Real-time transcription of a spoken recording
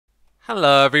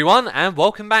Hello everyone and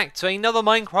welcome back to another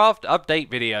Minecraft update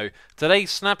video. Today's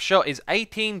snapshot is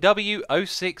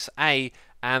 18w06a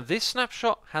and this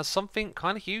snapshot has something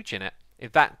kind of huge in it. In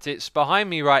fact, it's behind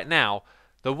me right now.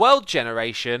 The world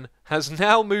generation has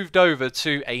now moved over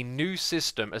to a new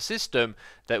system, a system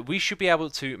that we should be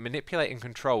able to manipulate and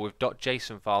control with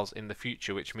 .json files in the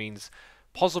future, which means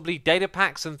possibly data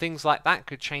packs and things like that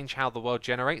could change how the world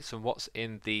generates and what's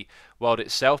in the world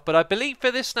itself. But I believe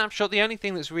for this snapshot the only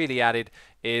thing that's really added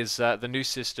is the new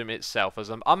system itself, as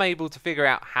I'm unable to figure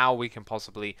out how we can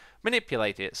possibly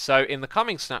manipulate it. So in the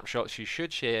coming snapshots you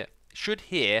should hear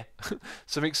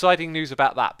some exciting news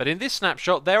about that. But in this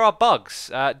snapshot there are bugs.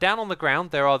 Down on the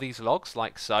ground there are these logs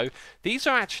like so. These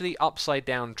are actually upside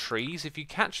down trees. If you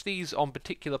catch these on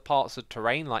particular parts of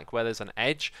terrain, like where there's an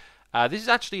edge, this is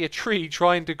actually a tree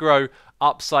trying to grow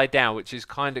upside down, which is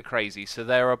kind of crazy. So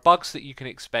there are bugs that you can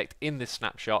expect in this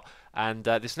snapshot, and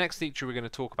this next feature we're going to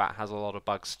talk about has a lot of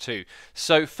bugs too.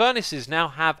 So furnaces now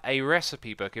have a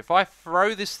recipe book. If I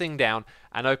throw this thing down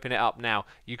and open it up now,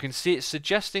 you can see it's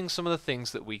suggesting some of the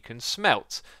things that we can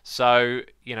smelt. So,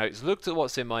 you know, it's looked at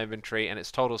what's in my inventory and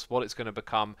it's told us what it's going to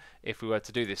become if we were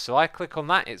to do this. So I click on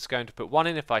that, it's going to put one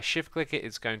in. If I shift click it,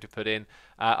 it's going to put in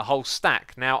a whole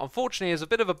stack. Now, unfortunately, there's a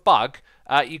bit of a bug.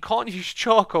 You can't use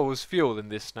charcoal as fuel in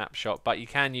this snapshot, but you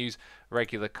can use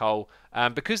regular coal.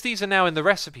 Because these are now in the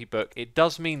recipe book, it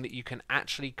does mean that you can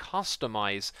actually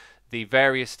customize the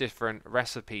various different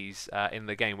recipes in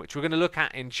the game, which we're going to look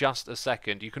at in just a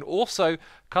second. You can also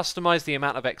customize the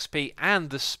amount of XP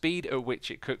and the speed at which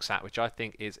it cooks at, which I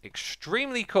think is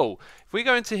extremely cool. If we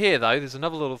go into here though, there's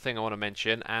another little thing I want to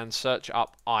mention and search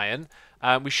up iron.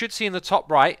 We should see in the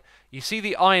top right, you see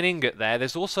the iron ingot there.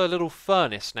 There's also a little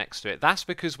furnace next to it. That's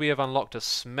because we have unlocked a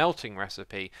smelting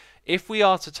recipe. If we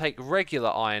are to take regular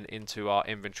iron into our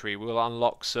inventory, we'll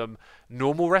unlock some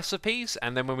normal recipes,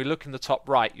 and then when we look in the top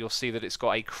right, you'll see that it's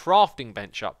got a crafting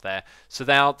bench up there. So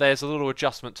now there's a little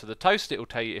adjustment to the toast. It will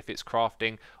tell you if it's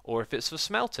crafting or if it's for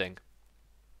smelting.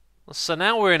 So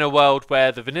now we're in a world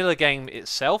where the vanilla game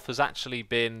itself has actually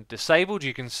been disabled.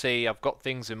 You can see I've got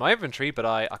things in my inventory, but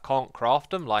I can't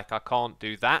craft them, like I can't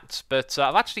do that. But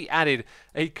I've actually added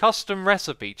a custom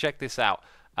recipe. Check this out.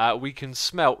 We can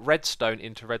smelt redstone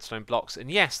into redstone blocks, and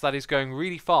yes, that is going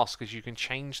really fast because you can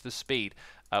change the speed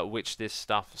at which this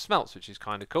stuff smelts, which is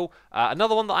kind of cool.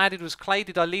 Another one that I added was clay.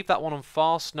 Did I leave that one on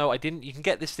fast? No, I didn't. You can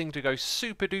get this thing to go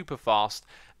super duper fast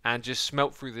and just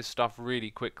smelt through this stuff really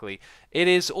quickly. It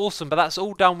is awesome, but that's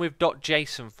all done with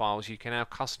 .json files. You can now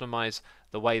customize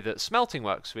the way that smelting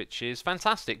works, which is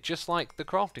fantastic, just like the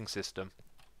crafting system.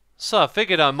 So I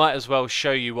figured I might as well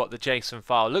show you what the JSON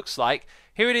file looks like.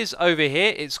 Here it is over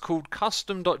here. It's called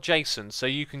custom.json. So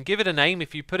you can give it a name.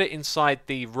 If you put it inside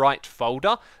the right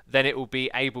folder, then it will be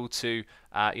able to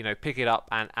pick it up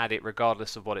and add it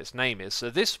regardless of what its name is. So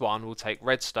this one will take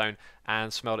redstone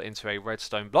and smelt it into a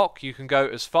redstone block. You can go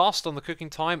as fast on the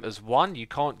cooking time as 1. You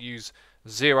can't use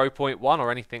 0.1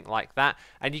 or anything like that,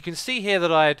 and you can see here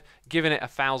that I had given it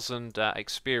 1,000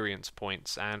 experience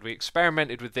points, and we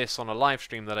experimented with this on a live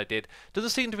stream that I did.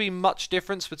 Doesn't seem to be much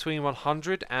difference between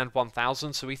 100 and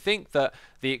 1,000, so we think that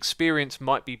the experience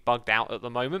might be bugged out at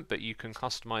the moment, but you can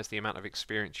customize the amount of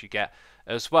experience you get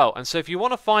as well. And so if you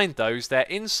want to find those, they're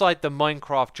inside the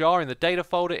Minecraft jar in the data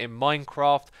folder in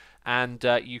Minecraft, and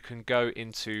you can go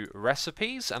into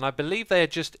recipes, and I believe they are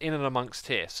just in and amongst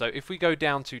here. So if we go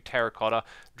down to terracotta,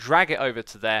 drag it over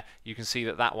to there, you can see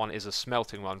that that one is a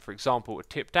smelting one. For example, a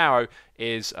tipped arrow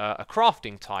is a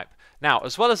crafting type. Now,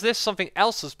 as well as this, something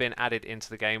else has been added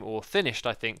into the game, or finished,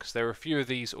 I think, because there are a few of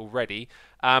these already.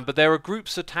 But there are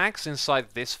groups of tags inside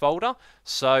this folder.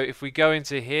 So if we go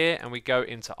into here and we go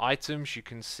into items, you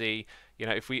can see, you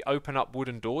know, if we open up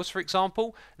wooden doors, for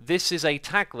example, this is a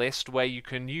tag list where you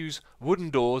can use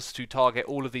wooden doors to target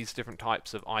all of these different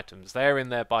types of items. They're in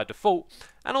there by default.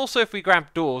 And also if we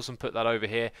grab doors and put that over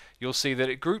here, you'll see that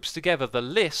it groups together the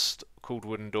list called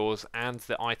wooden doors and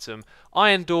the item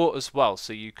iron door as well,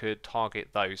 so you could target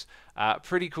those.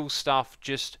 Pretty cool stuff,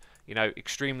 just, you know,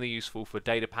 extremely useful for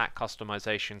data pack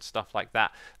customization, stuff like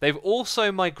that. They've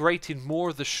also migrated more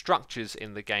of the structures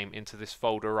in the game into this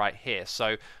folder right here.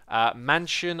 So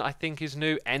mansion, I think, is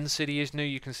new. End city is new.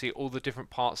 You can see all the different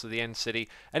parts of the end city.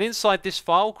 And inside this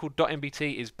file called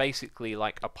 .mbt is basically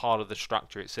like a part of the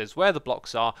structure. It says where the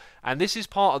blocks are, and this is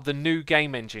part of the new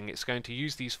game engine. It's going to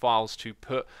use these files to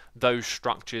put those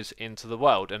structures into the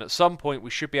world. And at some point we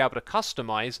should be able to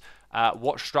customize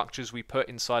what structures we put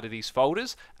inside of these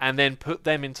folders and then put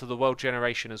them into the world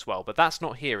generation as well, but that's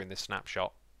not here in this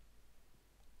snapshot.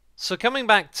 So coming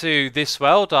back to this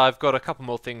world, I've got a couple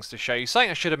more things to show you.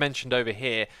 Something I should have mentioned over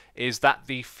here is that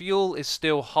the fuel is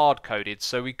still hard-coded,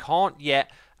 so we can't yet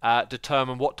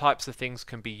determine what types of things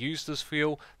can be used as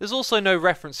fuel. There's also no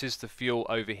references to fuel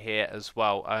over here as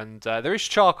well, and there is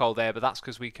charcoal there, but that's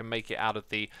because we can make it out of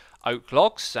the oak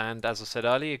logs, and as I said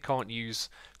earlier, you can't use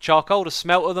charcoal to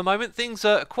smelt at the moment. Things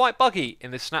are quite buggy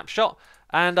in this snapshot,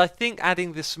 and I think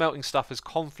adding this smelting stuff has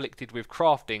conflicted with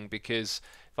crafting, because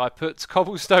if I put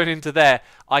cobblestone into there,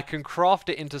 I can craft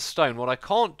it into stone. What I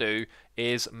can't do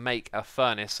is make a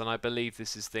furnace, and I believe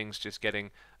this is things just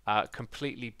getting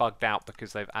completely bugged out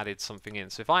because they've added something in.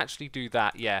 So if I actually do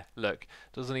that, yeah, look,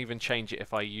 doesn't even change it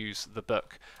if I use the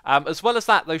book. As well as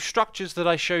that, those structures that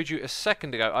I showed you a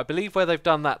second ago, I believe where they've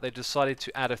done that, they decided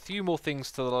to add a few more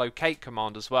things to the locate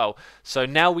command as well. So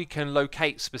now we can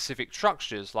locate specific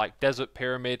structures like desert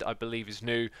pyramid, I believe is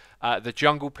new, the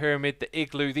jungle pyramid, the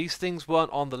igloo. These things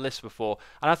weren't on the list before,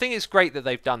 and I think it's great that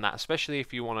they've done that, especially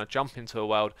if you want to jump into a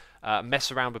world, mess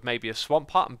around with maybe a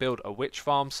swamp hut and build a witch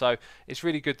farm. So it's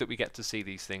really good that we get to see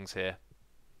these things here.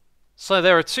 So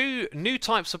there are two new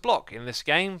types of block in this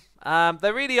game.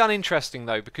 They're really uninteresting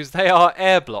though, because they are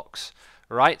air blocks,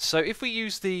 right? So if we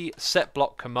use the set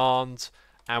block command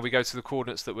and we go to the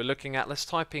coordinates that we're looking at, let's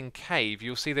type in cave.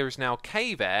 You'll see there is now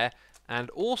cave air and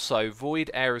also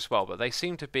void air as well, but they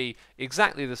seem to be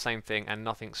exactly the same thing and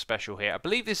nothing special here. I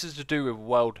believe this is to do with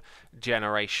world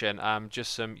generation,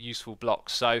 just some useful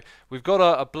blocks. So we've got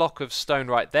a block of stone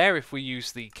right there. If we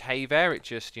use the cave air, it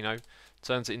just, you know,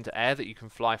 turns it into air that you can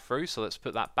fly through. So let's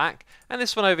put that back. And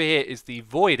this one over here is the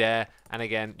void air, and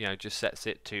again, you know, just sets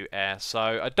it to air. So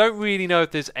I don't really know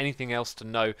if there's anything else to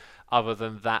know other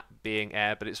than that being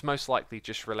air, but it's most likely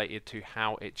just related to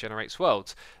how it generates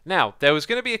worlds. Now, there was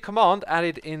going to be a command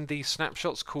added in the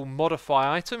snapshots called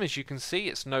modify item. As you can see,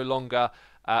 it's no longer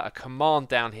a command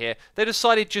down here. They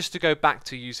decided just to go back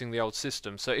to using the old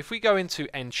system. So if we go into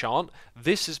enchant,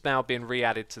 this has now been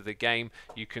re-added to the game.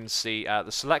 You can see the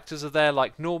selectors are there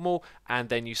like normal, and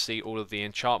then you see all of the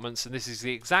enchantments, and this is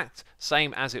the exact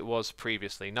same as it was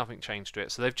previously. Nothing changed to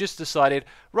it. So they've just decided,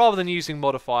 rather than using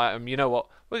modify item, you know what,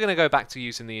 we're going to go back to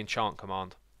using the enchant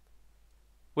command.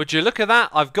 Would you look at that?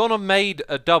 I've gone and made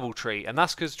a double tree, and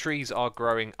that's because trees are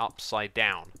growing upside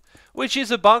down, which is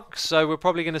a bug, so we're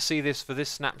probably going to see this for this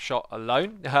snapshot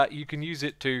alone. You can use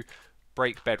it to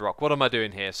break bedrock. What am I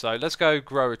doing here? So let's go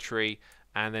grow a tree,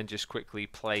 and then just quickly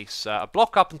place a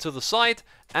block up until the side,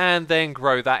 and then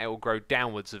grow that. It will grow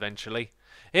downwards eventually.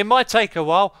 It might take a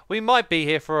while. We might be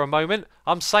here for a moment.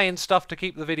 I'm saying stuff to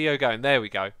keep the video going. There we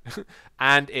go.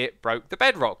 And it broke the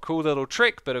bedrock. Cool little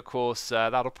trick, but of course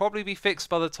that'll probably be fixed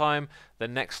by the time the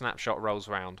next snapshot rolls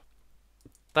around.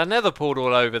 The nether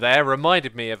portal over there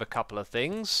reminded me of a couple of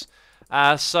things.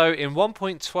 So in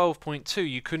 1.12.2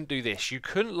 you couldn't do this. You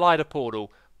couldn't light a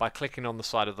portal by clicking on the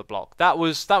side of the block. That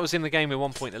was in the game in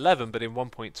 1.11, but in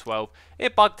 1.12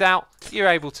 it bugged out. You're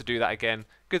able to do that again.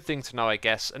 Good thing to know, I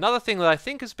guess. Another thing that I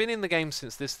think has been in the game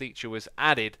since this feature was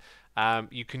added,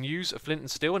 you can use a flint and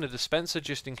steel in a dispenser,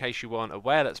 just in case you weren't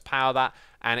aware. Let's power that,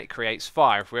 and it creates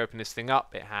fire. If we open this thing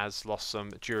up, it has lost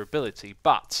some durability.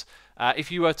 But if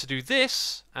you were to do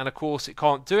this, and of course it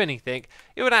can't do anything,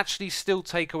 it would actually still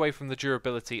take away from the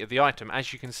durability of the item.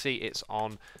 As you can see, it's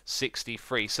on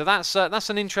 63. So that's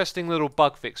an interesting little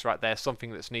bug fix right there,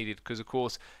 something that's needed, because of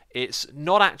course it's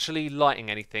not actually lighting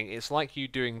anything. It's like you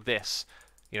doing this,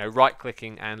 you know,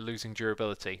 right-clicking and losing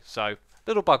durability. So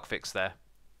little bug fix there.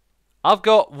 I've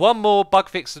got one more bug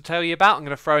fix to tell you about. I'm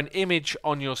going to throw an image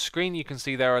on your screen. You can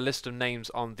see there are a list of names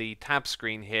on the tab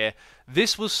screen here.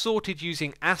 This was sorted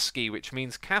using ASCII, which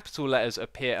means capital letters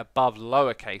appear above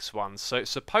lowercase ones. So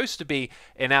it's supposed to be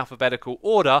in alphabetical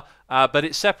order, but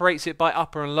it separates it by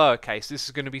upper and lowercase. This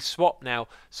is going to be swapped now,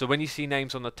 so when you see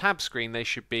names on the tab screen, they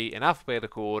should be in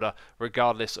alphabetical order,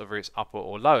 regardless of whether it's upper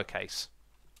or lowercase.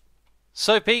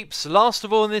 So peeps, last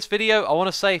of all in this video, I want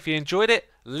to say if you enjoyed it,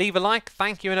 leave a like.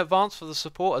 Thank you in advance for the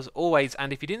support as always,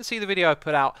 and if you didn't see the video I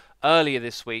put out earlier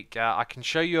this week, I can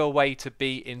show you a way to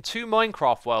be in 2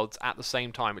 Minecraft worlds at the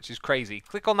same time, which is crazy.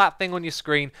 Click on that thing on your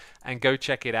screen and go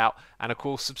check it out, and of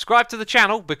course subscribe to the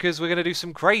channel because we're going to do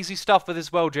some crazy stuff with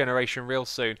this world generation real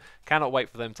soon. Cannot wait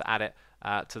for them to add it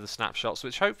to the snapshots,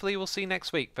 which hopefully we'll see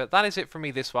next week. But that is it from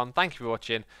me this one. Thank you for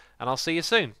watching, and I'll see you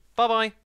soon. Bye bye.